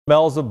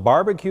Smells of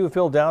barbecue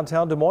filled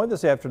downtown Des Moines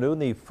this afternoon.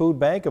 The Food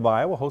Bank of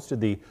Iowa hosted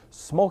the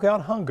Smoke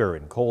Out Hunger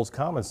in Coles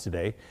Commons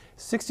today.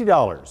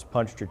 $60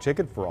 punched your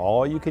ticket for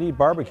all-you-can-eat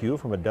barbecue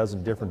from a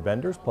dozen different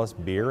vendors, plus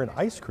beer and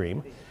ice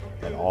cream.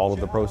 And all of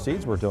the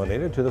proceeds were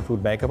donated to the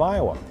Food Bank of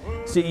Iowa.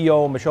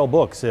 CEO Michelle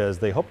Book says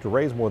they hope to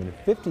raise more than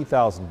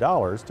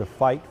 $50,000 to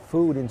fight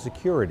food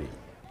insecurity.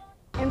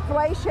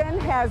 Inflation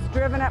has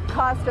driven up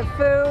cost of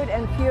food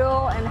and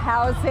fuel and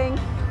housing.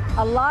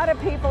 A lot of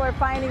people are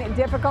finding it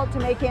difficult to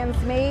make ends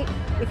meet.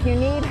 If you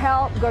need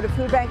help, go to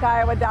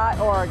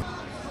foodbankiowa.org.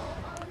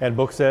 And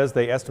Book says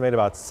they estimate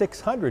about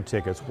 600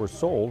 tickets were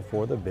sold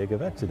for the big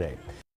event today.